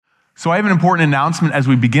So I have an important announcement as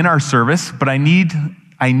we begin our service, but I need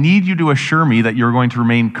you to assure me that you're going to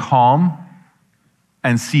remain calm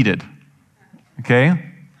and seated,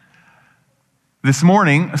 okay? This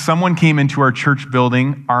morning, someone came into our church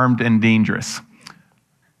building armed and dangerous.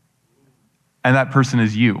 And that person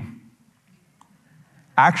is you.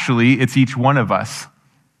 Actually, it's each one of us.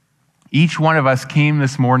 Each one of us came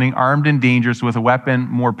this morning armed and dangerous with a weapon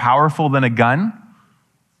more powerful than a gun,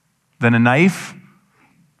 than a knife,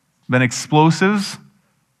 than explosives,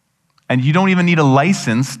 and you don't even need a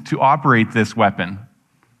license to operate this weapon.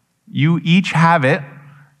 You each have it.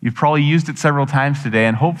 You've probably used it several times today,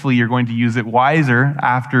 and hopefully you're going to use it wiser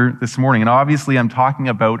after this morning. And obviously I'm talking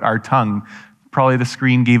about our tongue. Probably the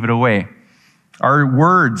screen gave it away. Our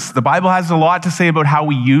words. The Bible has a lot to say about how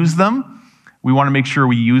we use them. We want to make sure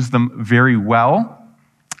we use them very well.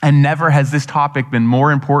 And never has this topic been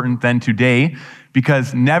more important than today,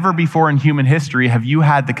 because never before in human history have you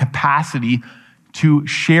had the capacity to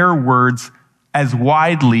share words as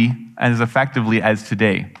widely and as effectively as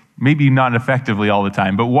today. Maybe not effectively all the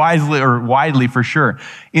time, but widely for sure.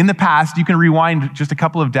 In the past, you can rewind just a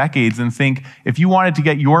couple of decades and think, if you wanted to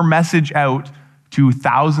get your message out to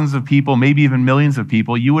thousands of people, maybe even millions of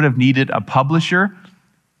people, you would have needed a publisher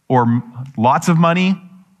or lots of money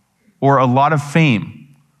or a lot of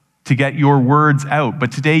fame to get your words out.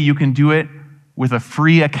 But today you can do it with a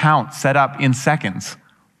free account set up in seconds.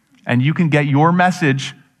 And you can get your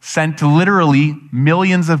message sent to literally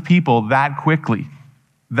millions of people that quickly.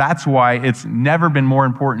 That's why it's never been more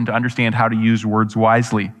important to understand how to use words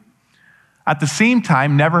wisely. At the same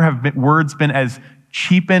time, never have words been as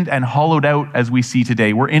cheapened and hollowed out as we see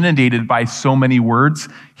today. We're inundated by so many words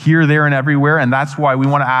here, there, and everywhere, and that's why we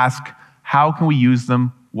want to ask, how can we use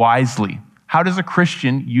them wisely? How does a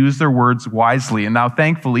Christian use their words wisely? And now,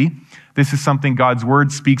 thankfully, this is something God's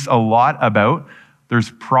word speaks a lot about.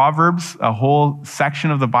 There's Proverbs, a whole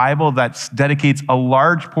section of the Bible that dedicates a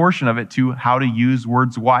large portion of it to how to use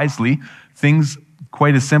words wisely. Things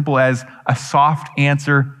quite as simple as a soft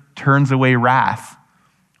answer turns away wrath,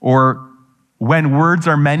 or when words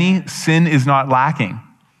are many, sin is not lacking.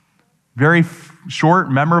 Very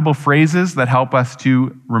short, memorable phrases that help us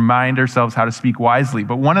to remind ourselves how to speak wisely.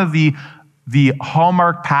 But one of the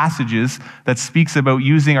hallmark passages that speaks about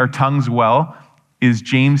using our tongues well is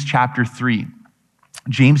James chapter 3.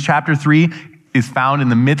 James chapter 3 is found in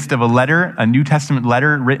the midst of a letter, a New Testament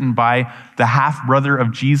letter written by the half-brother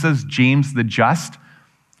of Jesus, James the Just.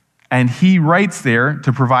 And he writes there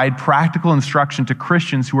to provide practical instruction to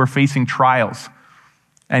Christians who are facing trials.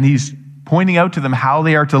 And he's pointing out to them how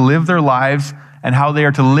they are to live their lives and how they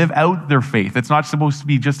are to live out their faith. It's not supposed to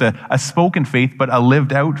be just a spoken faith, but a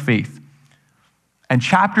lived out faith. And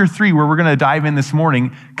chapter 3, where we're going to dive in this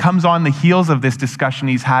morning, comes on the heels of this discussion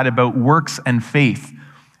he's had about works and faith,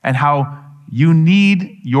 and how you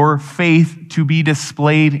need your faith to be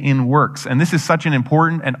displayed in works. And this is such an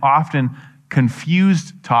important and often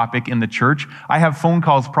confused topic in the church. I have phone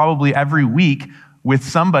calls probably every week with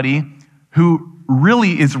somebody who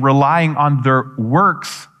really is relying on their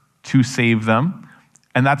works to save them,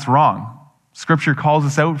 and that's wrong. Scripture calls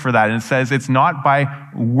us out for that, and it says it's not by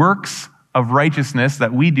works of righteousness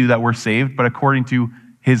that we do that we're saved, but according to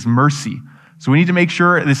his mercy. So we need to make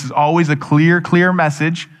sure this is always a clear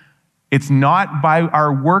message. It's not by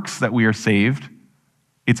our works that we are saved.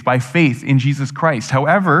 It's by faith in Jesus Christ.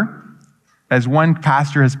 However, as one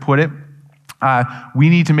pastor has put it, we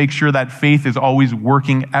need to make sure that faith is always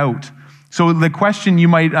working out. So the question you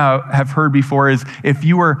might have heard before is, if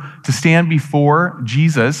you were to stand before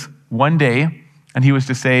Jesus one day and he was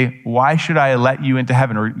to say, why should I let you into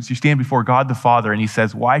heaven? Or you stand before God the Father and he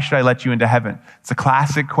says, why should I let you into heaven? It's a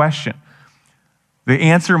classic question. The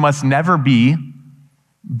answer must never be,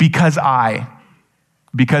 because I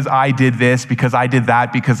did this, because I did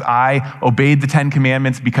that, because I obeyed the 10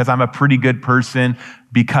 Commandments, because I'm a pretty good person,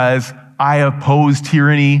 because I oppose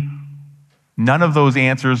tyranny. None of those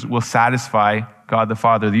answers will satisfy God the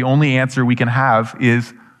Father. The only answer we can have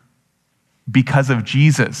is because of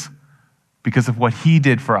Jesus, because of what he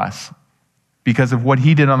did for us, because of what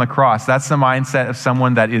he did on the cross. That's the mindset of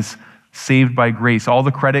someone that is saved by grace. All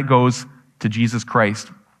the credit goes to Jesus Christ.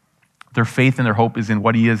 Their faith and their hope is in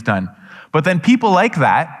what he has done. But then people like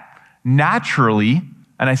that naturally,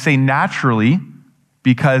 and I say naturally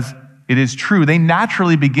because it is true, they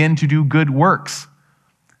naturally begin to do good works.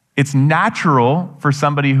 It's natural for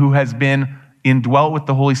somebody who has been indwelt with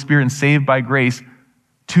the Holy Spirit and saved by grace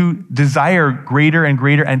to desire greater and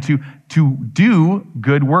greater and to do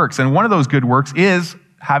good works. And one of those good works is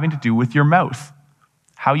having to do with your mouth,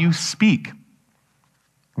 how you speak.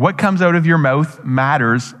 What comes out of your mouth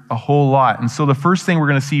matters a whole lot. And so the first thing we're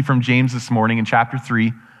going to see from James this morning in chapter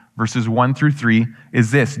 3, verses 1 through 3,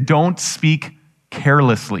 is this: don't speak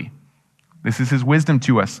carelessly. This is his wisdom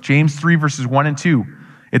to us. James 3, verses 1 and 2.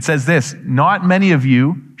 It says this: not many of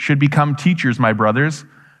you should become teachers, my brothers,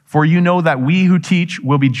 for you know that we who teach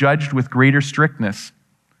will be judged with greater strictness.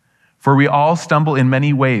 For we all stumble in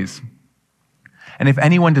many ways. And if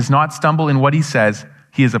anyone does not stumble in what he says,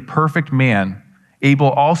 he is a perfect man, able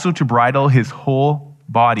also to bridle his whole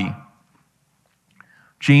body.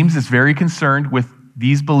 James is very concerned with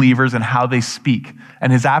these believers and how they speak.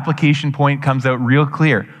 And his application point comes out real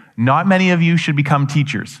clear. Not many of you should become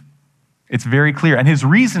teachers. It's very clear. And his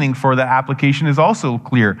reasoning for that application is also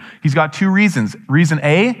clear. He's got two reasons. Reason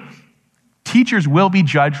A, teachers will be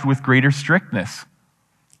judged with greater strictness.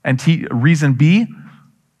 And reason B,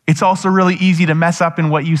 it's also really easy to mess up in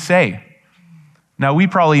what you say. Now, we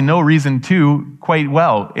probably know reason 2 quite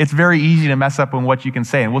well. It's very easy to mess up in what you can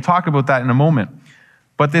say. And we'll talk about that in a moment.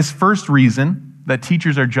 But this first reason, that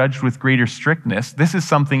teachers are judged with greater strictness, this is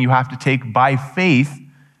something you have to take by faith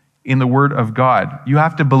in the Word of God. You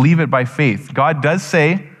have to believe it by faith. God does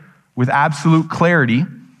say with absolute clarity,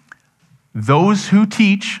 those who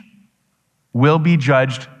teach will be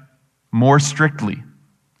judged more strictly.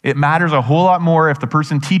 It matters a whole lot more if the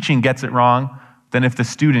person teaching gets it wrong than if the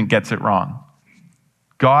student gets it wrong.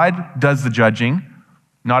 God does the judging,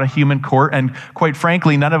 not a human court. And quite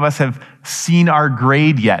frankly, none of us have seen our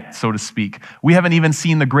grade yet, so to speak. We haven't even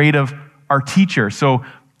seen the grade of our teacher. So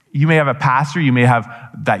you may have a pastor, you may have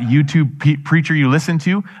that YouTube preacher you listen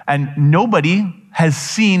to, and nobody has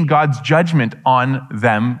seen God's judgment on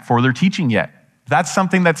them for their teaching yet. That's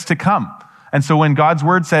something that's to come. And so when God's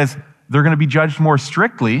word says they're going to be judged more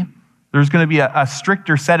strictly, there's going to be a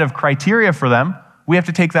stricter set of criteria for them, we have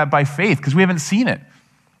to take that by faith because we haven't seen it.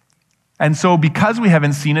 And so because we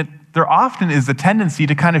haven't seen it, there often is a tendency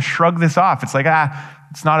to kind of shrug this off. It's like,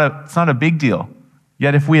 it's not a big deal.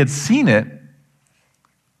 Yet if we had seen it,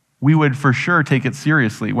 we would for sure take it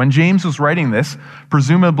seriously. When James was writing this,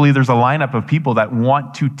 presumably there's a lineup of people that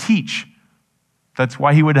want to teach. That's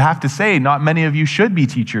why he would have to say, not many of you should be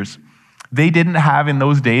teachers. They didn't have in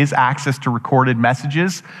those days access to recorded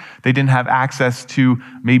messages. They didn't have access to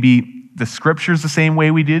maybe the scriptures the same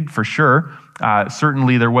way we did, for sure.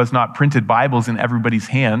 Certainly there was not printed Bibles in everybody's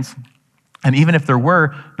hands. And even if there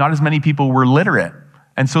were, not as many people were literate.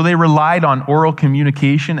 And so they relied on oral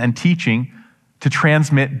communication and teaching to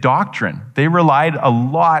transmit doctrine. They relied a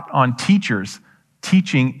lot on teachers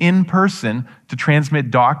teaching in person to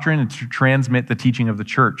transmit doctrine and to transmit the teaching of the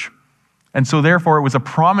church. And so therefore it was a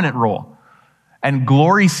prominent role. And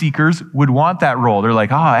glory seekers would want that role. They're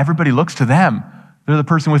like, everybody looks to them. They're the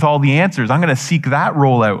person with all the answers. I'm going to seek that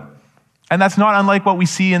role out. And that's not unlike what we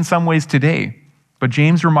see in some ways today. But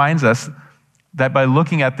James reminds us that by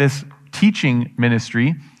looking at this teaching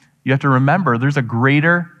ministry, you have to remember there's a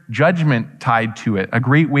greater judgment tied to it, a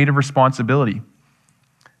great weight of responsibility.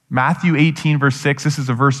 Matthew 18, verse 6, this is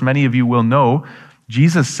a verse many of you will know.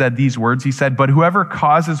 Jesus said these words. He said, "But whoever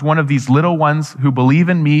causes one of these little ones who believe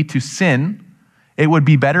in me to sin, it would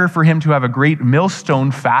be better for him to have a great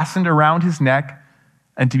millstone fastened around his neck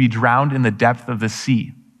and to be drowned in the depth of the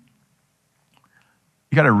sea."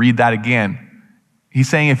 You got to read that again. He's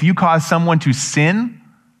saying if you cause someone to sin,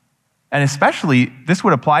 and especially this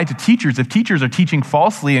would apply to teachers. If teachers are teaching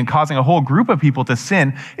falsely and causing a whole group of people to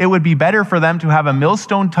sin, it would be better for them to have a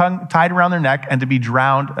millstone tied around their neck and to be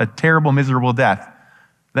drowned a terrible, miserable death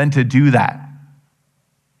than to do that.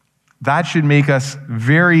 That should make us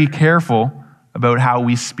very careful about how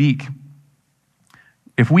we speak.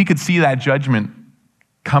 If we could see that judgment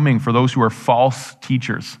coming for those who are false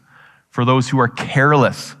teachers, for those who are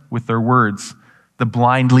careless with their words, the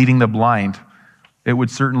blind leading the blind, it would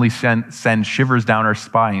certainly send shivers down our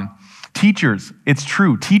spine. Teachers, it's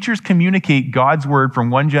true. Teachers communicate God's word from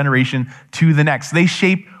one generation to the next. They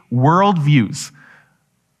shape worldviews.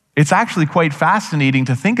 It's actually quite fascinating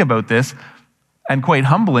to think about this and quite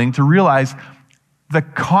humbling to realize the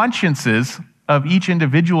consciences of each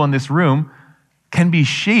individual in this room can be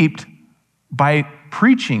shaped by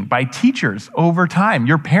preaching, by teachers over time.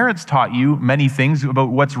 Your parents taught you many things about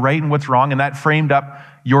what's right and what's wrong, and that framed up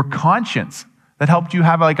your conscience. That helped you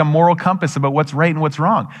have like a moral compass about what's right and what's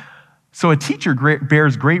wrong. So a teacher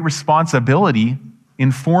bears great responsibility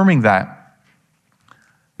in forming that.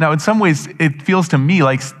 Now, in some ways, it feels to me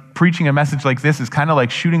like preaching a message like this is kind of like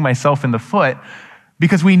shooting myself in the foot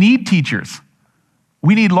because we need teachers.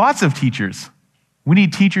 We need lots of teachers. We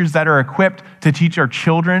need teachers that are equipped to teach our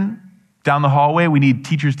children Down the hallway, we need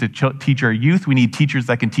teachers to teach our youth. We need teachers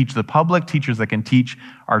that can teach the public, teachers that can teach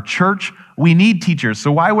our church. We need teachers.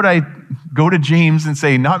 So why would I go to James and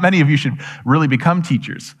say, not many of you should really become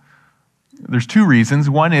teachers? There's two reasons.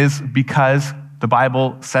 One is because the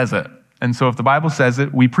Bible says it. And so if the Bible says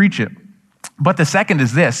it, we preach it. But the second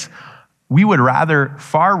is this. We would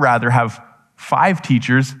far rather have 5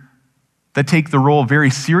 teachers that take the role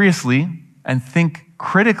very seriously and think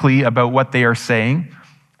critically about what they are saying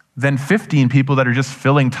than 15 people that are just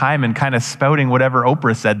filling time and kind of spouting whatever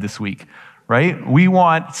Oprah said this week, right? We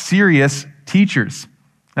want serious teachers.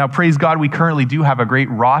 Now, praise God, we currently do have a great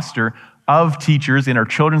roster of teachers in our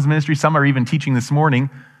children's ministry. Some are even teaching this morning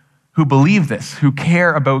who believe this, who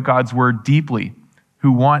care about God's word deeply,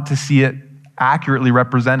 who want to see it accurately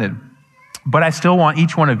represented. But I still want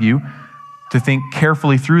each one of you to think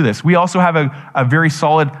carefully through this. We also have a very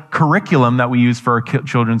solid curriculum that we use for our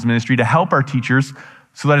children's ministry to help our teachers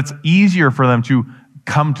so that it's easier for them to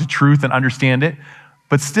come to truth and understand it.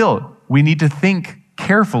 But still, we need to think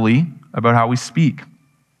carefully about how we speak.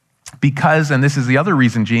 Because, and this is the other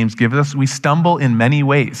reason James gives us, we stumble in many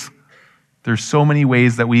ways. There's so many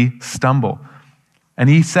ways that we stumble. And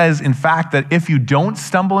he says, in fact, that if you don't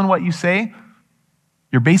stumble in what you say,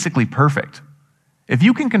 you're basically perfect. If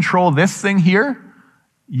you can control this thing here,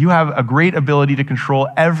 you have a great ability to control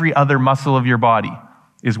every other muscle of your body,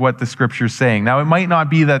 is what the scripture is saying. Now, it might not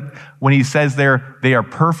be that when he says they are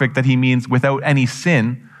perfect, that he means without any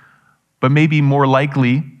sin, but maybe more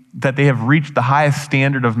likely that they have reached the highest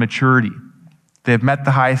standard of maturity. They have met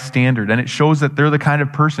the highest standard, and it shows that they're the kind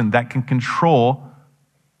of person that can control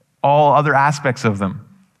all other aspects of them.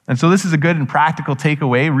 And so this is a good and practical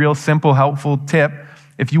takeaway, real simple, helpful tip.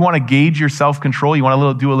 If you want to gauge your self-control, you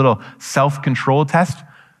want to do a little self-control test,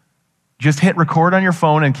 just hit record on your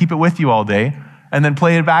phone and keep it with you all day, and then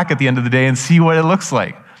play it back at the end of the day and see what it looks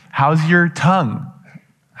like. How's your tongue?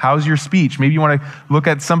 How's your speech? Maybe you want to look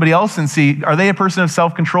at somebody else and see, are they a person of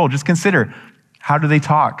self-control? Just consider, how do they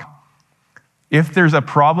talk? If there's a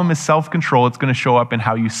problem with self-control, it's going to show up in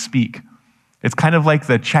how you speak. It's kind of like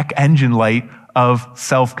the check engine light of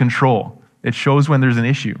self-control. It shows when there's an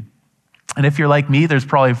issue. And if you're like me, there's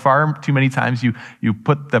probably far too many times you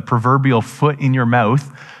put the proverbial foot in your mouth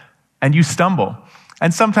and you stumble.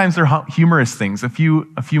 And sometimes they're humorous things. A few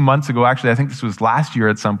months ago, actually, I think this was last year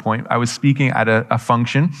at some point, I was speaking at a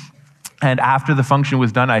function. And after the function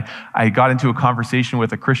was done, I got into a conversation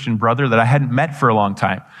with a Christian brother that I hadn't met for a long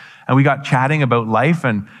time. And we got chatting about life,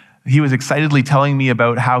 and he was excitedly telling me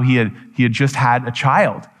about how he had just had a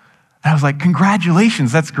child. And I was like,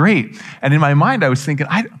 congratulations, that's great. And in my mind, I was thinking,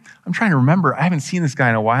 I'm trying to remember, I haven't seen this guy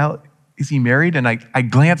in a while. Is he married? And I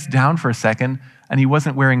glanced down for a second, and he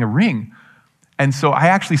wasn't wearing a ring. And so I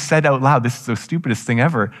actually said out loud, this is the stupidest thing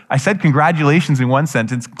ever. I said congratulations in one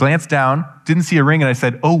sentence, glanced down, didn't see a ring, and I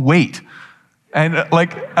said, oh, wait. And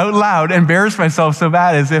out loud, embarrassed myself so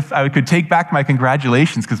bad as if I could take back my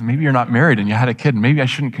congratulations, because maybe you're not married and you had a kid, and maybe I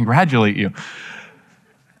shouldn't congratulate you.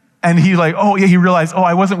 And he he realized,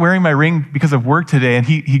 I wasn't wearing my ring because of work today. And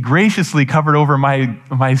he graciously covered over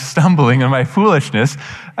my stumbling and my foolishness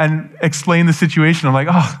and explained the situation. I'm like,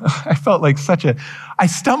 I felt like I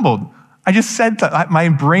stumbled. I just said, my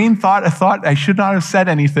brain thought a thought. I should not have said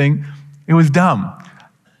anything. It was dumb.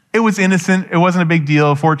 It was innocent. It wasn't a big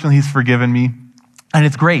deal. Fortunately, he's forgiven me. And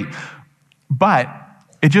it's great. But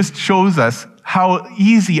it just shows us how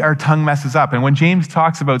easy our tongue messes up. And when James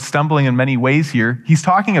talks about stumbling in many ways here, he's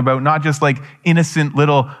talking about not just like innocent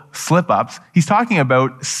little slip-ups. He's talking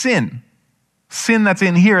about sin. Sin that's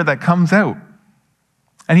in here that comes out.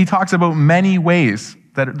 And he talks about many ways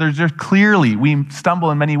that there's just clearly we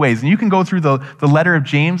stumble in many ways. And you can go through the letter of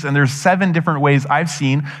James, and there's 7 different ways I've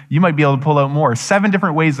seen. You might be able to pull out more. 7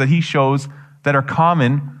 different ways that he shows that are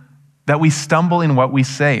common, that we stumble in what we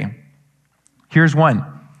say. Here's one.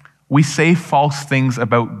 We say false things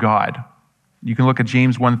about God. You can look at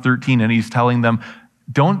James 1:13, and he's telling them,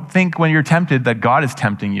 don't think when you're tempted that God is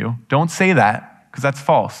tempting you. Don't say that, because that's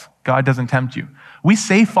false. God doesn't tempt you. We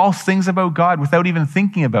say false things about God without even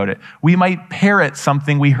thinking about it. We might parrot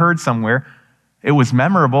something we heard somewhere. It was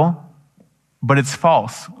memorable, but it's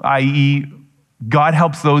false, i.e., God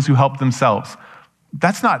helps those who help themselves.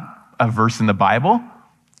 That's not a verse in the Bible,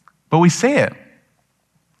 but we say it.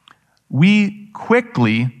 We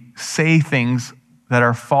quickly say things that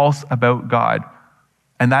are false about God,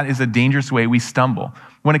 and that is a dangerous way we stumble.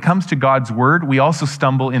 When it comes to God's word, we also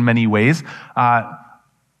stumble in many ways. How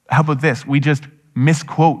about this? We just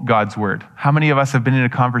misquote God's word. How many of us have been in a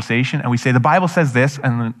conversation and we say, the Bible says this,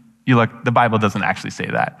 and then you look, the Bible doesn't actually say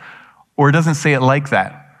that, or it doesn't say it like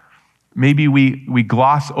that. maybe we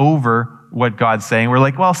gloss over what God's saying. We're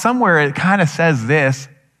like, well, somewhere it kind of says this,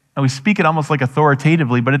 and we speak it almost like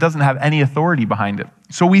authoritatively, but it doesn't have any authority behind it.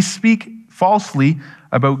 So we speak falsely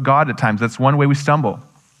about God at times. That's one way we stumble.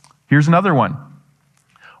 Here's another one.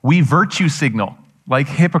 We virtue signal like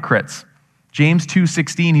hypocrites. James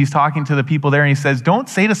 2:16, he's talking to the people there, and he says, don't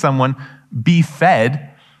say to someone, be fed,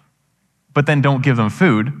 but then don't give them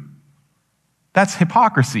food. That's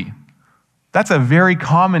hypocrisy. That's a very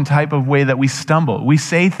common type of way that we stumble. We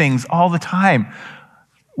say things all the time.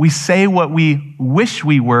 We say what we wish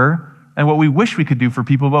we were and what we wish we could do for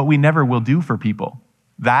people, but we never will do for people.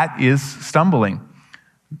 That is stumbling.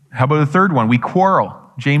 How about the third one? We quarrel.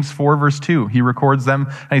 James 4, verse 2, he records them,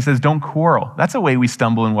 and he says, don't quarrel. That's a way we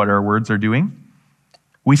stumble in what our words are doing.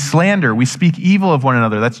 We slander. We speak evil of one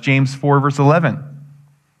another. That's James 4, verse 11.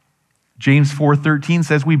 James 4:13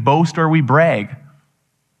 says we boast or we brag.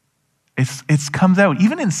 It comes out,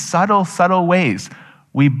 even in subtle ways.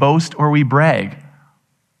 We boast or we brag.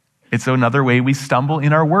 It's another way we stumble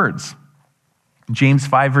in our words. James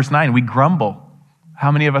 5, verse 9, we grumble.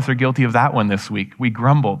 How many of us are guilty of that one this week? We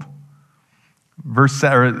grumbled.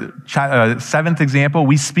 Seventh example,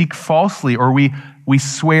 we speak falsely, or we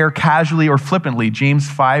swear casually or flippantly. James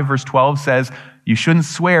 5, verse 12 says, you shouldn't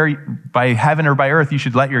swear by heaven or by earth. You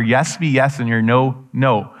should let your yes be yes and your no,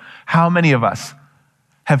 no. How many of us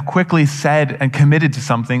have quickly said and committed to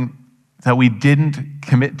something that we didn't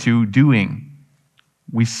commit to doing?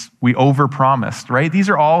 We overpromised, right? These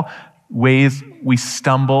are all ways we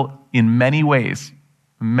stumble in many ways,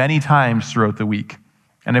 many times throughout the week.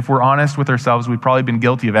 And if we're honest with ourselves, we've probably been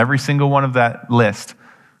guilty of every single one of that list,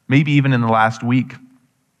 maybe even in the last week.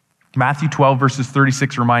 Matthew 12, verses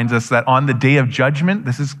 36 reminds us that on the day of judgment,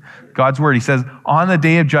 this is God's word, he says, on the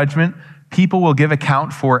day of judgment, people will give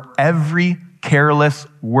account for every careless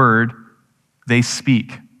word they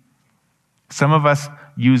speak. Some of us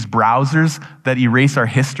use browsers that erase our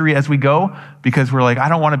history as we go because we're like, I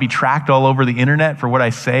don't want to be tracked all over the internet for what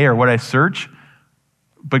I say or what I search.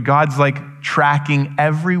 But God's like tracking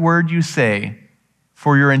every word you say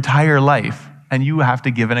for your entire life, and you have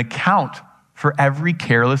to give an account for every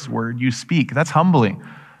careless word you speak. That's humbling.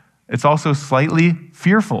 It's also slightly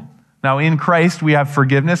fearful. Now, in Christ, we have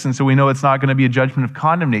forgiveness, and so we know it's not going to be a judgment of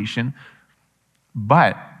condemnation.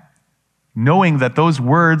 But knowing that those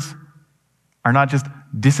words are not just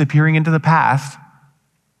disappearing into the past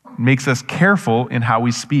makes us careful in how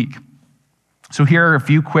we speak. So here are a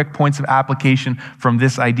few quick points of application from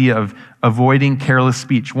this idea of avoiding careless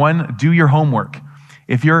speech. One, do your homework.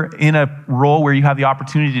 If you're in a role where you have the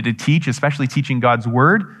opportunity to teach, especially teaching God's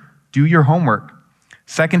word, do your homework.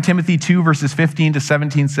 2 Timothy 2, verses 15 to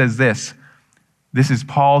 17 says this. This is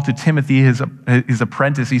Paul to Timothy, his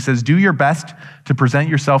apprentice. He says, do your best to present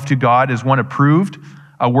yourself to God as one approved,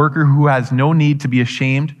 a worker who has no need to be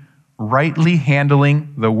ashamed, rightly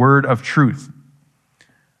handling the word of truth.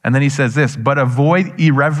 And then he says this, but avoid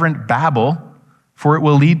irreverent babble, for it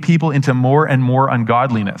will lead people into more and more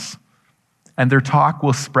ungodliness. And their talk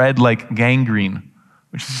will spread like gangrene,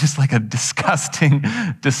 which is just like a disgusting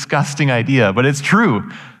idea. But it's true.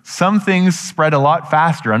 Some things spread a lot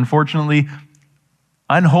faster. Unfortunately,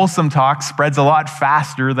 unwholesome talk spreads a lot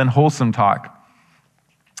faster than wholesome talk.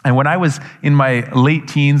 And when I was in my late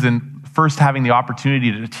teens and first having the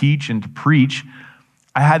opportunity to teach and to preach,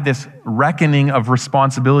 I had this reckoning of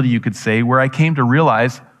responsibility, you could say, where I came to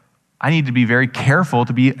realize I need to be very careful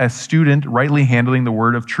to be a student rightly handling the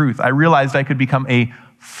word of truth. I realized I could become a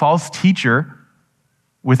false teacher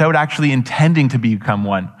without actually intending to become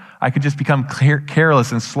one. I could just become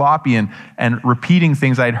careless and sloppy and repeating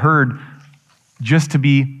things I'd heard just to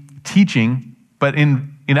be teaching, but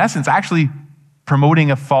in essence, actually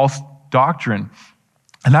promoting a false doctrine.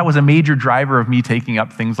 And that was a major driver of me taking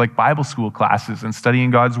up things like Bible school classes and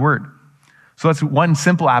studying God's word. So that's one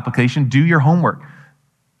simple application. Do your homework.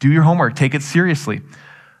 Do your homework. Take it seriously.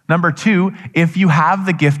 Number two, if you have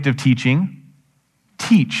the gift of teaching,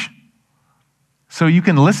 teach. So you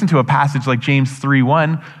can listen to a passage like James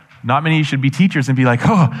 3:1. Not many should be teachers and be like,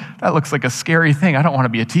 oh, that looks like a scary thing. I don't want to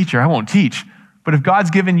be a teacher. I won't teach. But if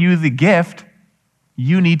God's given you the gift,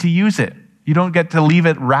 you need to use it. You don't get to leave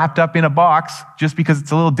it wrapped up in a box just because it's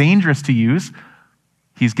a little dangerous to use.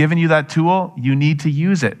 He's given you that tool. You need to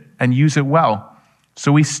use it and use it well.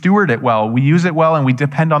 So we steward it well. We use it well, and we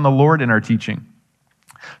depend on the Lord in our teaching.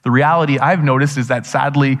 The reality I've noticed is that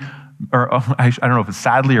sadly, or I don't know if it's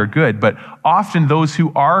sadly or good, but often those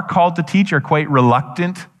who are called to teach are quite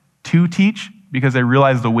reluctant to teach because they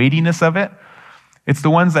realize the weightiness of it. It's the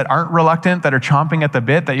ones that aren't reluctant, that are chomping at the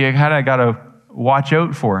bit, that you kind of got to watch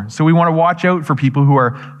out for. So we want to watch out for people who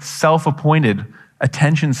are self-appointed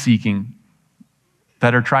attention-seeking,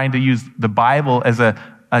 that are trying to use the Bible as a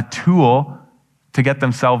tool to get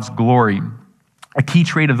themselves glory. A key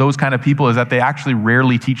trait of those kind of people is that they actually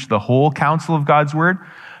rarely teach the whole counsel of God's word.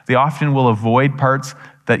 They often will avoid parts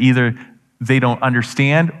that either they don't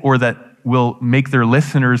understand or that will make their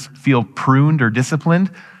listeners feel pruned or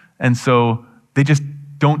disciplined. And so they just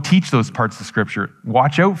don't teach those parts of Scripture.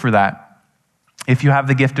 Watch out for that. If you have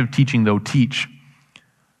the gift of teaching, though, teach.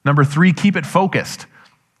 Number 3, keep it focused.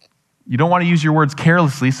 You don't want to use your words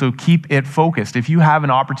carelessly, so keep it focused. If you have an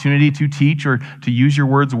opportunity to teach or to use your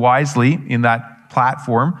words wisely in that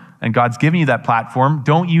platform, and God's given you that platform,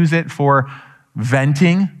 don't use it for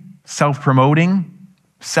venting, self-promoting,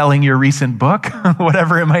 selling your recent book,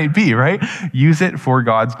 whatever it might be, right? Use it for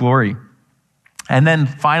God's glory. And then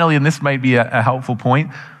finally, and this might be a helpful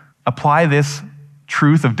point, apply this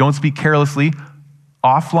truth of don't speak carelessly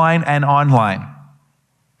offline and online.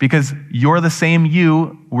 Because you're the same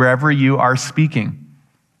you wherever you are speaking.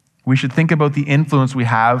 We should think about the influence we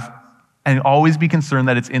have and always be concerned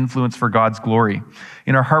that it's influence for God's glory.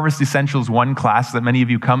 In our Harvest Essentials 1 class that many of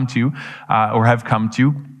you come to or have come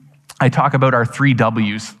to, I talk about our 3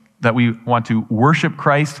 W's, that we want to worship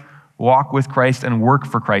Christ, walk with Christ, and work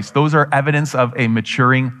for Christ. Those are evidence of a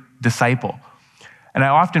maturing disciple. And I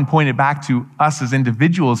often point it back to us as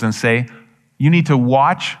individuals and say, you need to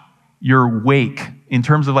watch your wake. In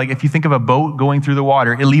terms of, like, if you think of a boat going through the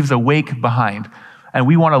water, it leaves a wake behind. And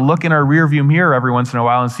we want to look in our rearview mirror every once in a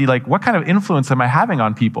while and see, like, what kind of influence am I having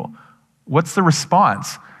on people? What's the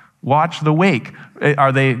response? Watch the wake.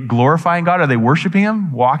 Are they glorifying God? Are they worshiping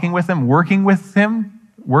Him, walking with Him,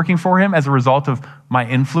 working for Him as a result of my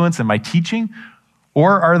influence and my teaching?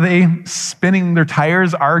 Or are they spinning their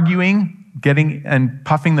tires, arguing, getting and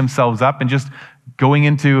puffing themselves up and just going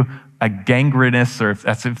into a gangrenous, or if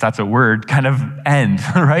that's a word, kind of end,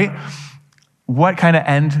 right? What kind of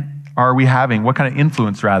end are we having? What kind of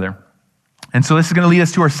influence, rather? And so this is going to lead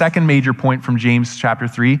us to our second major point from James chapter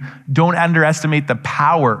 3. Don't underestimate the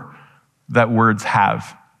power that words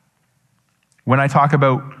have. When I talk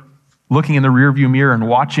about looking in the rearview mirror and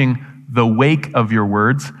watching the wake of your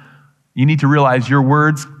words, you need to realize your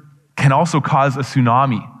words can also cause a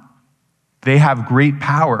tsunami. They have great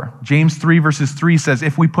power. James 3 verses 3 says,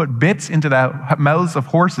 if we put bits into the mouths of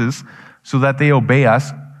horses so that they obey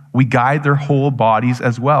us, we guide their whole bodies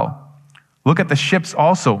as well. Look at the ships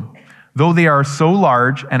also. Though they are so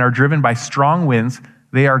large and are driven by strong winds,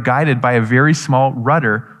 they are guided by a very small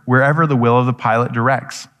rudder wherever the will of the pilot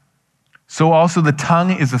directs. So also the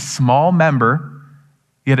tongue is a small member,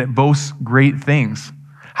 yet it boasts great things.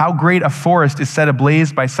 How great a forest is set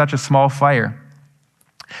ablaze by such a small fire.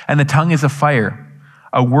 And the tongue is a fire,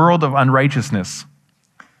 a world of unrighteousness.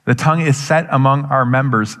 The tongue is set among our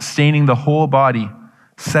members, staining the whole body,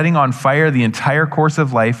 setting on fire the entire course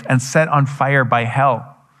of life, and set on fire by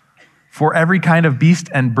hell. For every kind of beast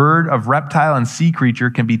and bird, of reptile and sea creature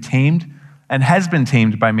can be tamed and has been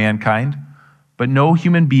tamed by mankind, but no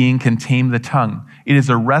human being can tame the tongue. It is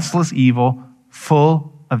a restless evil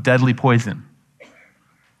full of deadly poison.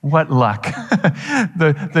 What luck.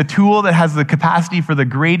 The tool that has the capacity for the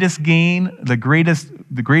greatest gain, the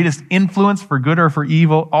greatest influence for good or for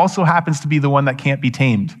evil, also happens to be the one that can't be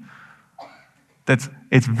tamed.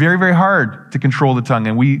 It's very, very hard to control the tongue,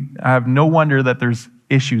 and we have no wonder that there's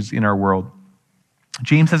issues in our world.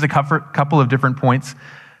 James has a couple of different points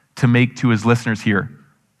to make to his listeners here,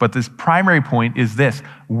 but this primary point is this: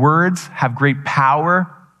 words have great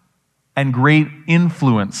power and great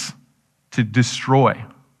influence to destroy.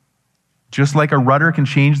 Just like a rudder can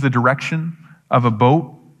change the direction of a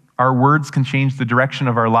boat, our words can change the direction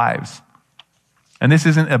of our lives. And this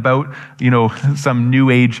isn't about, some new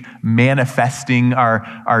age manifesting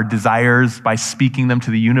our desires by speaking them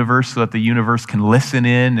to the universe so that the universe can listen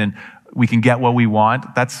in and we can get what we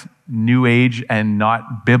want. That's new age and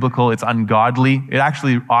not biblical. It's ungodly. It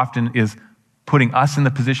actually often is putting us in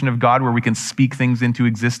the position of God where we can speak things into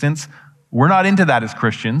existence. We're not into that as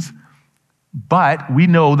Christians. But we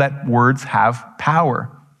know that words have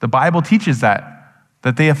power. The Bible teaches that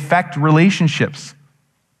they affect relationships,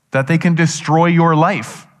 that they can destroy your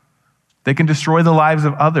life. They can destroy the lives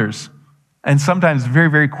of others, and sometimes very,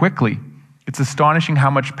 very quickly. It's astonishing how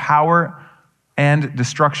much power and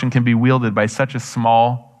destruction can be wielded by such a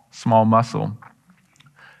small muscle.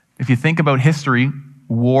 If you think about history,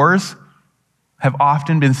 wars have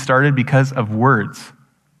often been started because of words.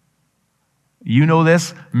 You know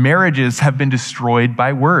this, marriages have been destroyed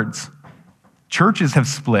by words. Churches have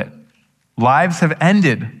split. Lives have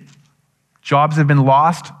ended. Jobs have been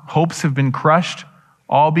lost. Hopes have been crushed,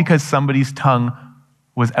 all because somebody's tongue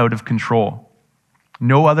was out of control.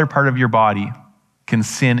 No other part of your body can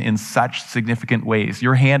sin in such significant ways.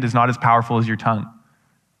 Your hand is not as powerful as your tongue.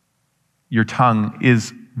 Your tongue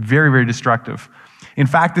is very, very destructive. In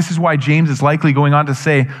fact, this is why James is likely going on to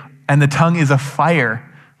say, and the tongue is a fire,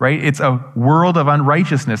 right? It's a world of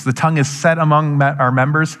unrighteousness. The tongue is set among our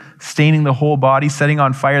members, staining the whole body, setting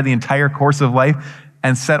on fire the entire course of life,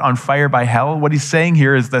 and set on fire by hell. What he's saying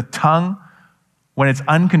here is the tongue, when it's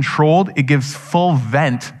uncontrolled, it gives full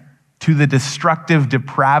vent to the destructive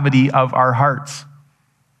depravity of our hearts.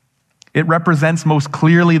 It represents most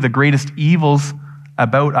clearly the greatest evils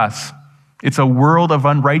about us. It's a world of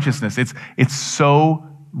unrighteousness. It's so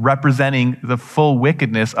representing the full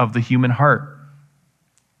wickedness of the human heart.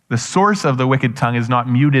 The source of the wicked tongue is not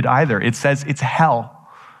muted either. It says it's hell.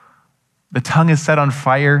 The tongue is set on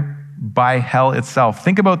fire by hell itself.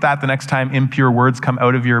 Think about that the next time impure words come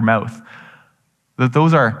out of your mouth. That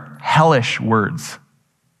those are hellish words.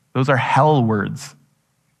 Those are hell words.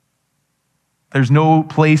 There's no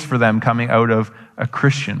place for them coming out of a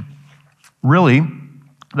Christian. Really,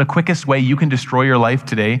 the quickest way you can destroy your life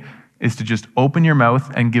today is to just open your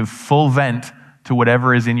mouth and give full vent to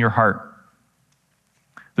whatever is in your heart.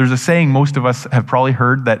 There's a saying most of us have probably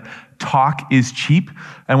heard that talk is cheap.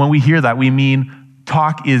 And when we hear that, we mean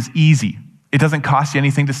talk is easy. It doesn't cost you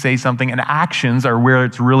anything to say something, and actions are where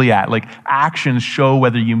it's really at. Like, actions show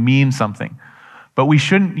whether you mean something. But we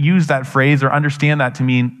shouldn't use that phrase or understand that to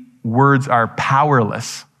mean words are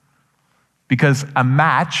powerless. Because a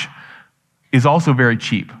match is also very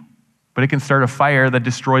cheap, but it can start a fire that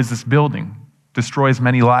destroys this building, destroys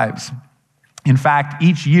many lives. In fact,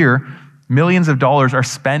 each year, millions of dollars are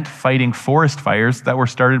spent fighting forest fires that were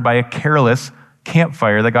started by a careless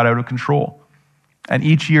campfire that got out of control. And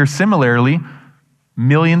each year, similarly,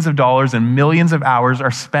 millions of dollars and millions of hours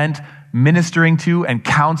are spent ministering to and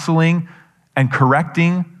counseling and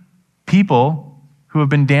correcting people who have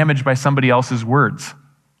been damaged by somebody else's words.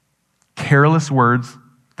 Careless words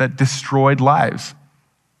that destroyed lives.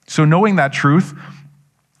 So knowing that truth,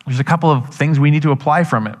 there's a couple of things we need to apply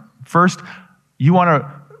from it. First, you want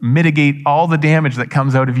to mitigate all the damage that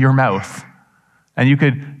comes out of your mouth. And you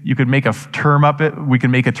could make a term up it. We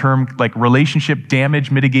can make a term like relationship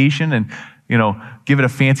damage mitigation and, give it a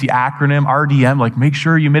fancy acronym, RDM, like make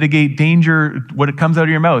sure you mitigate danger when it comes out of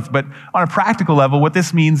your mouth. But on a practical level, what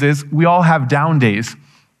this means is we all have down days.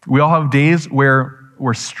 We all have days where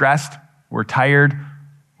we're stressed, we're tired,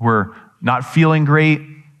 we're not feeling great,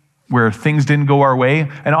 where things didn't go our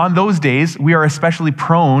way. And on those days, we are especially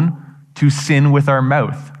prone to sin with our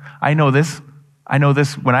mouth. I know this.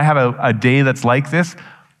 When I have a day that's like this,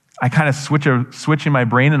 I kind of switch in my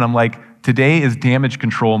brain and I'm like, today is damage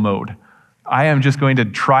control mode. I am just going to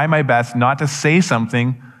try my best not to say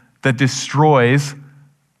something that destroys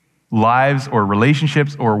lives or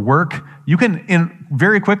relationships or work. You can,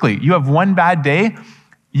 very quickly, you have one bad day,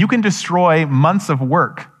 you can destroy months of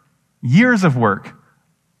work, years of work.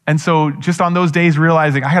 And so just on those days,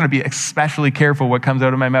 realizing I got to be especially careful what comes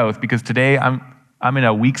out of my mouth because today I'm in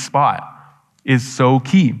a weak spot is so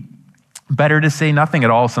key. Better to say nothing at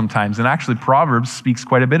all sometimes. And actually, Proverbs speaks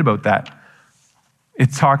quite a bit about that.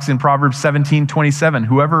 It talks in Proverbs 17:27,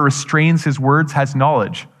 whoever restrains his words has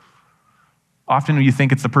knowledge. Often you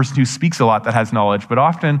think it's the person who speaks a lot that has knowledge, but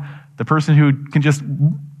often the person who can just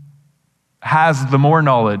has the more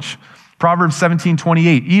knowledge. Proverbs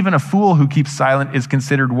 17:28, even a fool who keeps silent is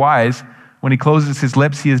considered wise. When he closes his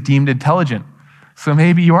lips, he is deemed intelligent. So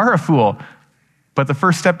maybe you are a fool, but the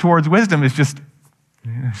first step towards wisdom is just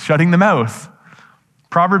shutting the mouth.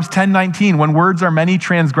 Proverbs 10:19, when words are many,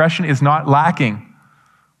 transgression is not lacking.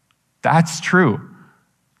 That's true.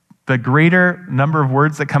 The greater number of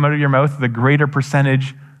words that come out of your mouth, the greater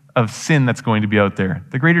percentage of sin that's going to be out there,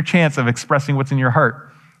 the greater chance of expressing what's in your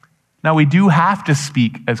heart. Now, we do have to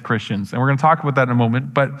speak as Christians, and we're going to talk about that in a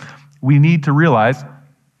moment, but we need to realize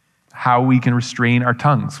how we can restrain our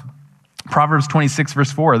tongues. Proverbs 26,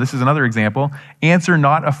 verse 4, this is another example. Answer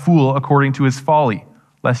not a fool according to his folly,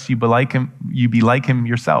 lest you be like him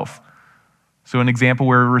yourself. So an example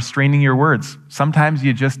where restraining your words. Sometimes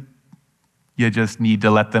you just need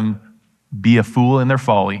to let them be a fool in their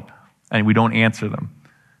folly, and we don't answer them.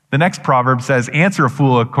 The next proverb says, answer a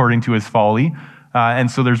fool according to his folly.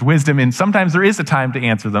 And so there's wisdom in, sometimes there is a time to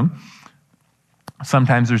answer them.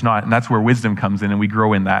 Sometimes there's not, and that's where wisdom comes in, and we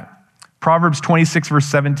grow in that. Proverbs 26, verse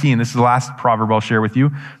 17, this is the last proverb I'll share with you.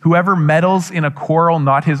 Whoever meddles in a quarrel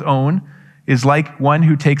not his own is like one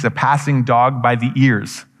who takes a passing dog by the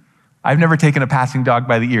ears. I've never taken a passing dog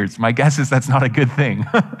by the ears. My guess is that's not a good thing.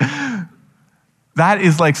 That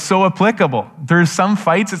is like so applicable. There's some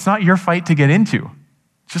fights, it's not your fight to get into.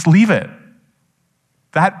 Just leave it.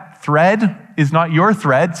 That thread is not your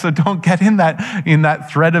thread, so don't get in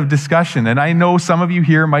that thread of discussion. And I know some of you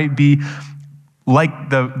here might be like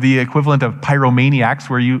the equivalent of pyromaniacs,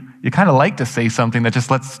 where you kind of like to say something that just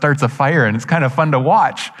starts a fire, and it's kind of fun to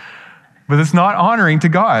watch. But it's not honoring to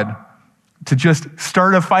God to just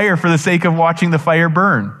start a fire for the sake of watching the fire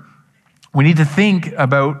burn. We need to think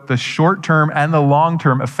about the short-term and the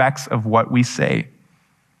long-term effects of what we say.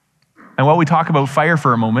 And while we talk about fire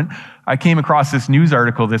for a moment, I came across this news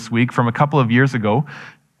article this week from a couple of years ago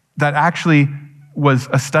that actually was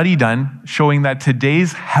a study done showing that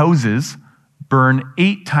today's houses burn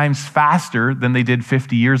 8 times faster than they did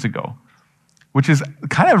 50 years ago, which is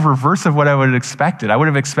kind of reverse of what I would have expected. I would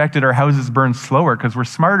have expected our houses burn slower because we're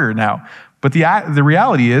smarter now. But the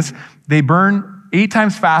reality is they burn 8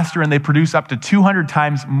 times faster, and they produce up to 200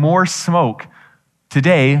 times more smoke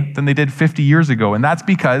today than they did 50 years ago. And that's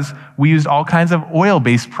because we used all kinds of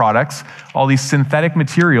oil-based products, all these synthetic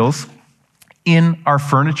materials in our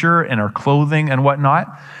furniture and our clothing and whatnot.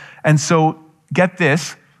 And so get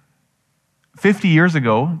this, 50 years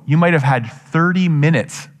ago, you might have had 30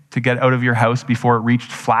 minutes to get out of your house before it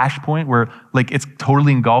reached flash point where it's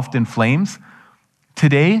totally engulfed in flames.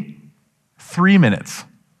 Today, 3 minutes.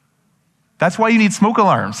 That's why you need smoke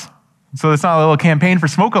alarms. So it's not a little campaign for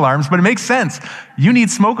smoke alarms, but it makes sense. You need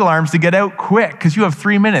smoke alarms to get out quick because you have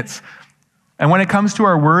 3 minutes. And when it comes to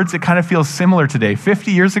our words, it kind of feels similar today.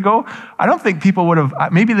 50 years ago, I don't think people would have,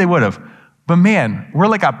 maybe they would have, but man, we're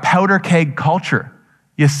like a powder keg culture.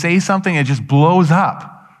 You say something, it just blows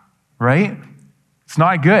up, right? It's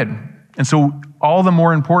not good. And so all the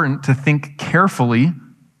more important to think carefully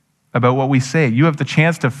about what we say. You have the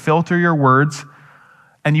chance to filter your words,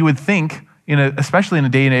 and you would think, especially in a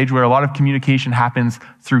day and age where a lot of communication happens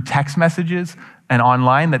through text messages and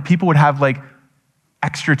online, that people would have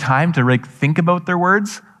extra time to think about their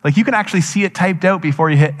words. You can actually see it typed out before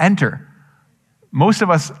you hit enter. Most of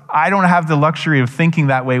us, I don't have the luxury of thinking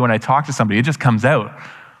that way when I talk to somebody. It just comes out.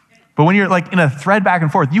 But when you're in a thread back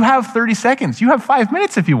and forth, you have 30 seconds. You have 5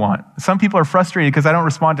 minutes if you want. Some people are frustrated because I don't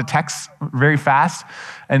respond to texts very fast.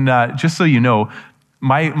 And just so you know,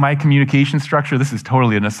 my communication structure, this is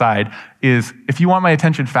totally an aside, is if you want my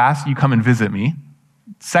attention fast, you come and visit me.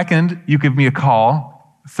 Second, you give me a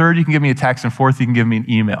call. Third, you can give me a text. And fourth, you can give me an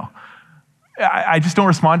email. I just don't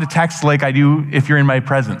respond to texts like I do if you're in my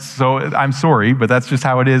presence. So I'm sorry, but that's just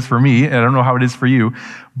how it is for me. And I don't know how it is for you.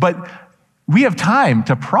 But we have time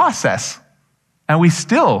to process, and we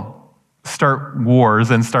still start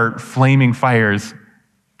wars and start flaming fires.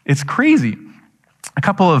 It's crazy. A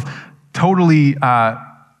couple of totally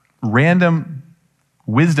random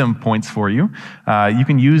wisdom points for you. You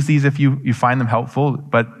can use these if you find them helpful,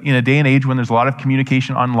 but in a day and age when there's a lot of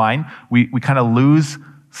communication online, we kind of lose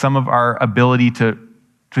some of our ability to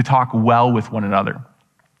talk well with one another.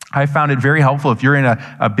 I found it very helpful if you're in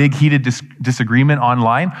a big heated disagreement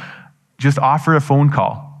online, just offer a phone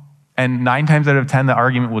call. And 9 times out of 10, the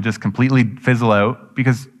argument will just completely fizzle out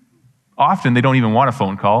because often they don't even want a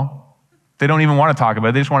phone call. They don't even want to talk about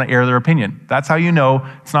it. They just want to air their opinion. That's how you know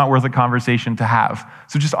it's not worth a conversation to have.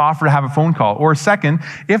 So just offer to have a phone call. Or second,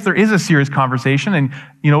 if there is a serious conversation and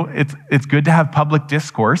it's good to have public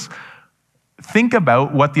discourse, think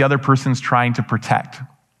about what the other person's trying to protect.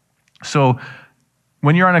 So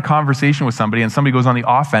when you're on a conversation with somebody and somebody goes on the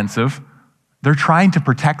offensive, they're trying to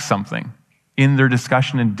protect something in their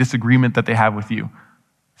discussion and disagreement that they have with you.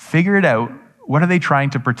 Figure it out. What are they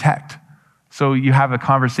trying to protect? So you have a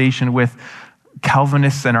conversation with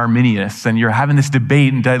Calvinists and Arminianists, and you're having this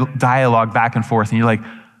debate and dialogue back and forth, and you're like,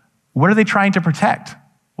 what are they trying to protect?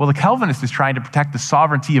 Well, the Calvinist is trying to protect the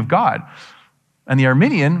sovereignty of God. And the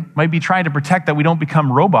Arminian might be trying to protect that we don't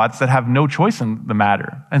become robots that have no choice in the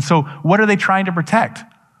matter. And so what are they trying to protect?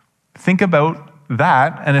 Think about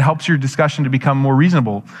that, and it helps your discussion to become more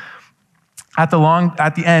reasonable. At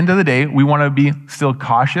the end of the day, we want to be still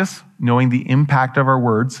cautious, knowing the impact of our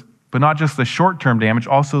words, but not just the short-term damage,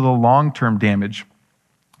 also the long-term damage.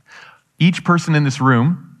 Each person in this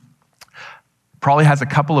room probably has a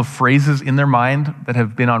couple of phrases in their mind that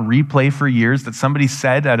have been on replay for years that somebody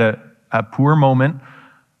said at a poor moment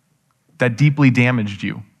that deeply damaged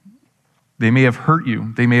you. They may have hurt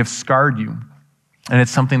you. They may have scarred you. And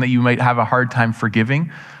it's something that you might have a hard time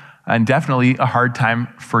forgiving and definitely a hard time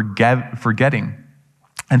forgetting.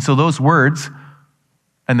 And so those words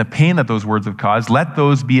and the pain that those words have caused, let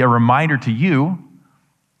those be a reminder to you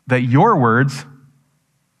that your words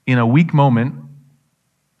in a weak moment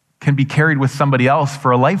can be carried with somebody else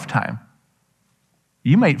for a lifetime.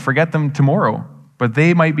 You might forget them tomorrow, but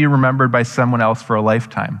they might be remembered by someone else for a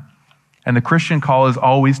lifetime. And the Christian call is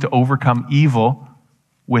always to overcome evil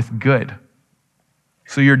with good.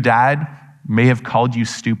 So your dad may have called you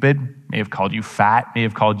stupid, may have called you fat, may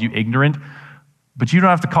have called you ignorant, but you don't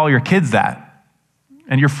have to call your kids that.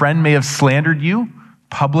 And your friend may have slandered you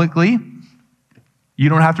publicly. You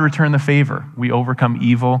don't have to return the favor. We overcome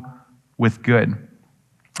evil with good.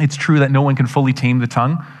 It's true that no one can fully tame the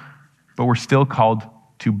tongue, but we're still called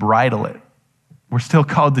to bridle it. We're still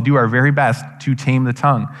called to do our very best to tame the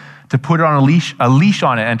tongue, to put it on a leash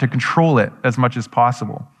on it, and to control it as much as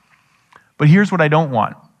possible. But here's what I don't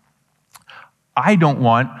want. I don't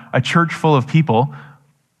want a church full of people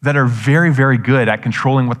that are very, very good at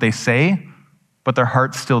controlling what they say, but their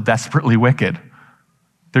heart's still desperately wicked.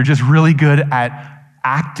 They're just really good at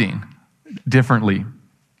acting differently,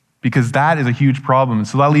 because that is a huge problem.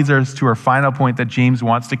 So that leads us to our final point that James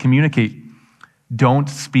wants to communicate. Don't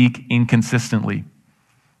speak inconsistently.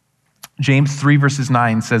 James 3 verses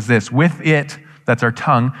 9 says this, with it, that's our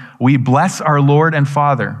tongue, we bless our Lord and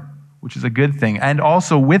Father, which is a good thing. And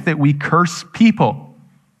also with it, we curse people,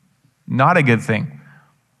 not a good thing,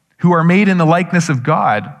 who are made in the likeness of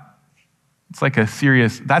God. It's like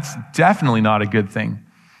that's definitely not a good thing.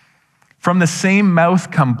 From the same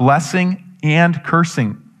mouth come blessing and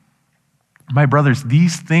cursing. My brothers,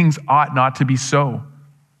 these things ought not to be so.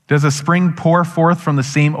 Does a spring pour forth from the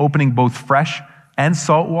same opening both fresh and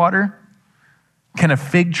salt water? Can a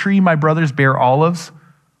fig tree, my brothers, bear olives,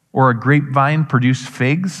 or a grapevine produce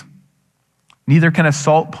figs? Neither can a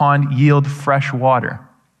salt pond yield fresh water.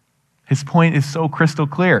 His point is so crystal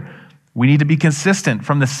clear. We need to be consistent.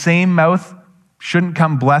 From the same mouth shouldn't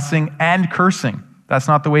come blessing and cursing. That's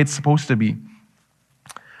not the way it's supposed to be.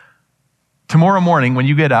 Tomorrow morning, when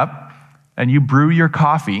you get up and you brew your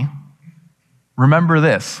coffee, remember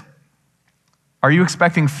this. Are you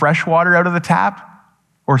expecting fresh water out of the tap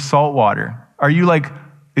or salt water? Are you like,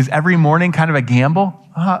 is every morning kind of a gamble?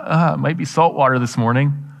 It might be salt water this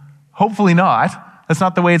morning. Hopefully not. That's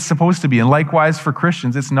not the way it's supposed to be. And likewise for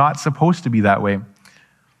Christians, it's not supposed to be that way.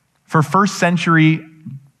 For first century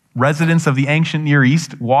residents of the ancient Near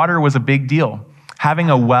East, water was a big deal.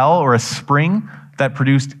 Having a well or a spring that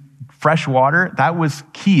produced fresh water, that was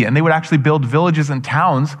key. And they would actually build villages and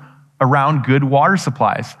towns around good water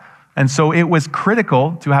supplies. And so it was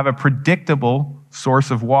critical to have a predictable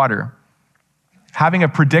source of water. Having a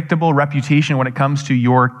predictable reputation when it comes to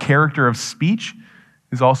your character of speech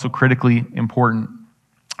is also critically important.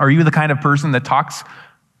 Are you the kind of person that talks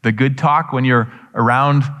the good talk when you're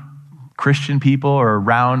around Christian people or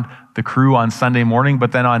around the crew on Sunday morning,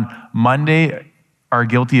 but then on Monday are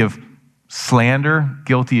guilty of slander,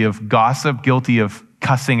 guilty of gossip, guilty of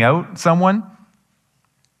cussing out someone?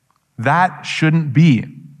 That shouldn't be.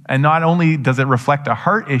 And not only does it reflect a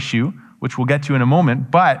heart issue, which we'll get to in a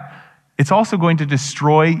moment, but it's also going to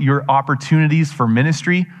destroy your opportunities for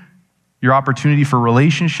ministry, your opportunity for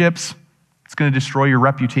relationships. It's going to destroy your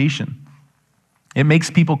reputation. It makes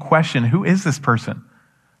people question, who is this person?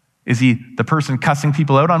 Is he the person cussing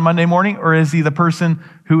people out on Monday morning, or is he the person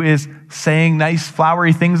who is saying nice,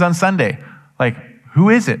 flowery things on Sunday? Like, who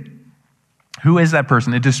is it? Who is that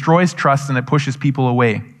person? It destroys trust and it pushes people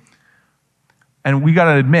away. And we got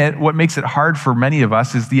to admit, what makes it hard for many of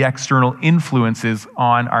us is the external influences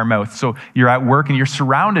on our mouth. So you're at work and you're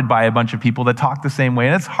surrounded by a bunch of people that talk the same way,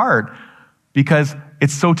 and it's hard because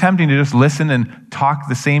it's so tempting to just listen and talk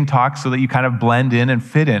the same talk so that you kind of blend in and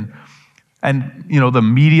fit in. And, the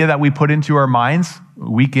media that we put into our minds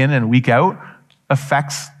week in and week out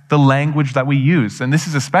affects the language that we use. And this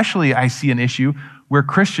is especially, I see, an issue where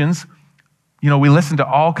Christians, we listen to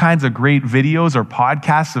all kinds of great videos or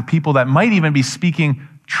podcasts of people that might even be speaking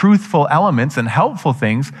truthful elements and helpful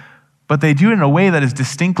things, but they do it in a way that is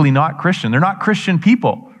distinctly not Christian. They're not Christian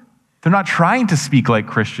people. They're not trying to speak like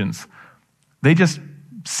Christians. They just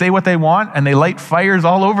say what they want and they light fires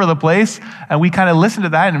all over the place, and we kind of listen to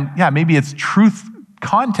that, and maybe it's truth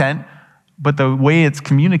content, but the way it's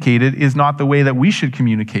communicated is not the way that we should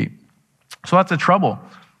communicate. So that's a trouble.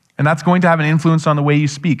 And that's going to have an influence on the way you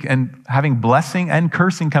speak. And having blessing and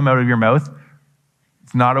cursing come out of your mouth,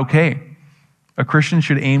 it's not okay. A Christian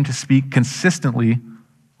should aim to speak consistently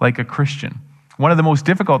like a Christian. One of the most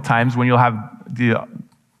difficult times when you'll have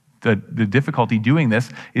the difficulty doing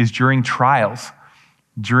this is during trials,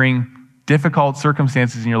 during difficult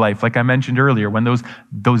circumstances in your life. Like I mentioned earlier, when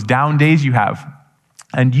those down days you have.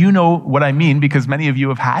 And you know what I mean because many of you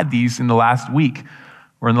have had these in the last week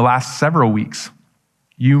or in the last several weeks.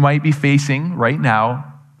 You might be facing right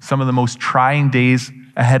now some of the most trying days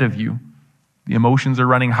ahead of you. The emotions are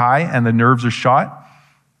running high and the nerves are shot,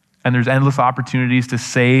 and there's endless opportunities to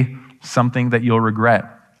say something that you'll regret.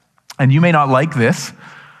 And you may not like this,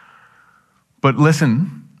 but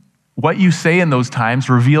listen, what you say in those times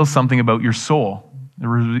reveals something about your soul. It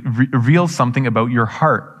reveals something about your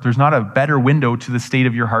heart. There's not a better window to the state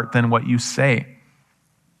of your heart than what you say.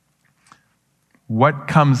 What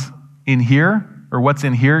comes in here, or what's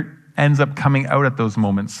in here, ends up coming out at those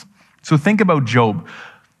moments. So think about Job.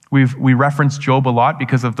 We reference Job a lot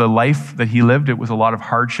because of the life that he lived. It was a lot of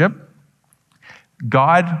hardship.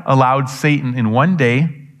 God allowed Satan in one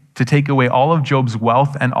day to take away all of Job's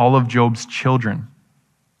wealth and all of Job's children.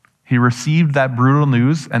 He received that brutal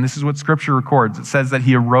news, and this is what Scripture records. It says that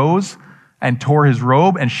he arose and tore his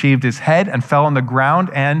robe and shaved his head and fell on the ground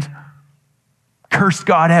and cursed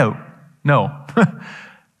God out. No,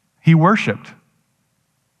 he worshiped.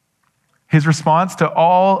 His response to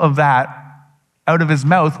all of that out of his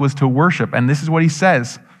mouth was to worship, and this is what he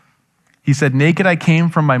says. He said, "Naked I came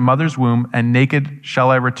from my mother's womb, and naked shall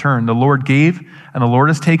I return. The Lord gave, and the Lord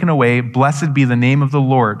has taken away. Blessed be the name of the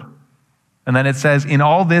Lord." And then it says, in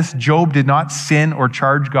all this, Job did not sin or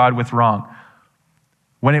charge God with wrong.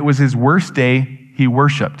 When it was his worst day, he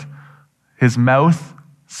worshiped. His mouth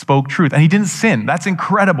spoke truth, and he didn't sin. That's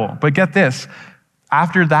incredible. But get this.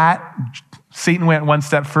 After that, Satan went one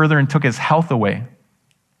step further and took his health away.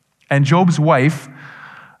 And Job's wife,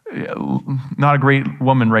 not a great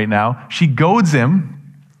woman right now, she goads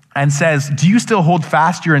him and says, "Do you still hold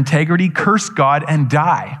fast your integrity? Curse God and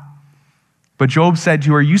die." But Job said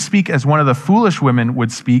to her, "You speak as one of the foolish women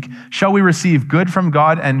would speak. Shall we receive good from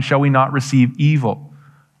God, and shall we not receive evil?"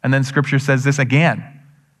 And then Scripture says this again.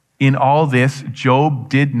 In all this, Job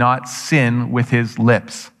did not sin with his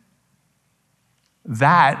lips.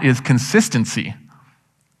 That is consistency.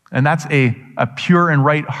 And that's a pure and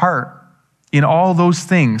right heart in all those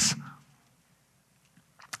things.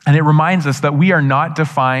 And it reminds us that we are not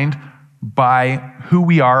defined by who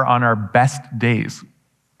we are on our best days.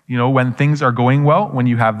 You know, when things are going well, when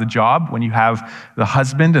you have the job, when you have the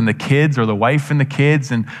husband and the kids, or the wife and the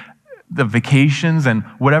kids, and the vacations and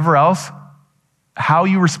whatever else, how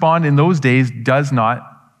you respond in those days does not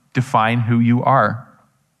define who you are.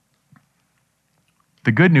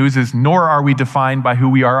 The good news is, nor are we defined by who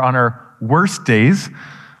we are on our worst days,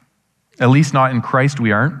 at least not in Christ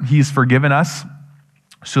we aren't. He's forgiven us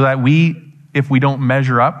so that we, if we don't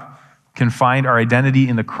measure up, can find our identity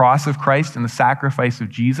in the cross of Christ and the sacrifice of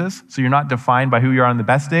Jesus. So you're not defined by who you are on the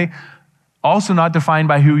best day, also not defined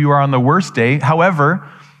by who you are on the worst day. However,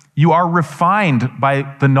 you are refined by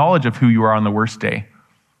the knowledge of who you are on the worst day.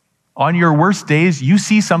 On your worst days, you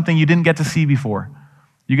see something you didn't get to see before.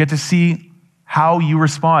 You get to see how you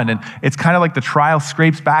respond. And it's kind of like the trial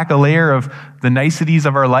scrapes back a layer of the niceties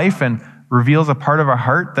of our life and reveals a part of our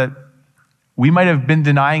heart that we might have been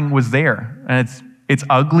denying was there. And it's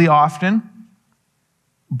ugly often,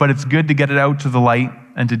 but it's good to get it out to the light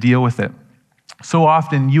and to deal with it. So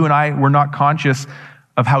often, you and I, we're not conscious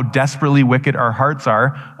of how desperately wicked our hearts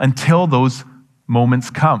are until those moments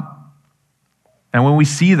come. And when we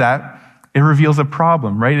see that, it reveals a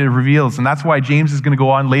problem, right? It reveals, and that's why James is going to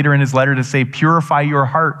go on later in his letter to say, purify your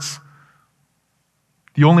hearts.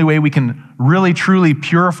 The only way we can really, truly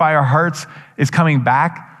purify our hearts is coming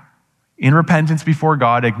back in repentance before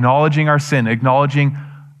God, acknowledging our sin, acknowledging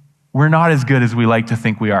we're not as good as we like to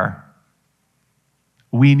think we are.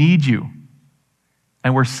 We need you.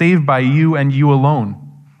 And we're saved by you and you alone.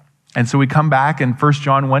 And so we come back in 1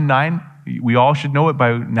 John 1:9. We all should know it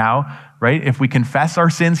by now, right? If we confess our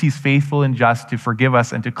sins, he's faithful and just to forgive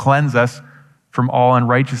us and to cleanse us from all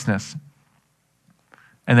unrighteousness.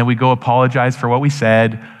 And then we go apologize for what we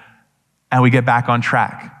said, and we get back on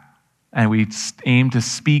track. And we aim to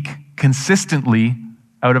speak consistently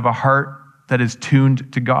out of a heart that is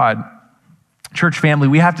tuned to God. Church family,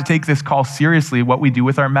 we have to take this call seriously, what we do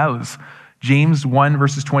with our mouths. James 1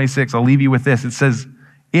 verses 26, I'll leave you with this. It says,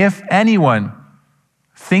 if anyone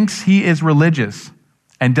thinks he is religious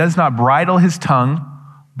and does not bridle his tongue,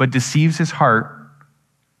 but deceives his heart,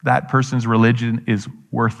 that person's religion is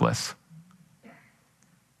worthless.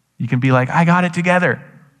 You can be like, I got it together.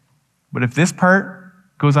 But if this part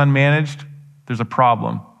goes unmanaged, there's a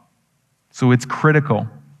problem. So it's critical.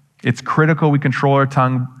 It's critical we control our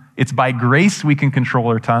tongue. It's by grace we can control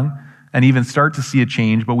our tongue and even start to see a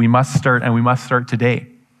change, but we must start, and we must start today.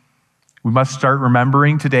 We must start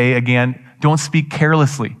remembering today, again, don't speak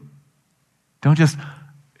carelessly. Don't just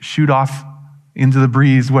shoot off into the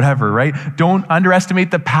breeze, whatever, right? Don't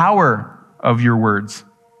underestimate the power of your words,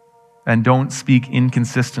 and don't speak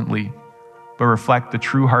inconsistently, but reflect the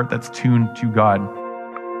true heart that's tuned to God.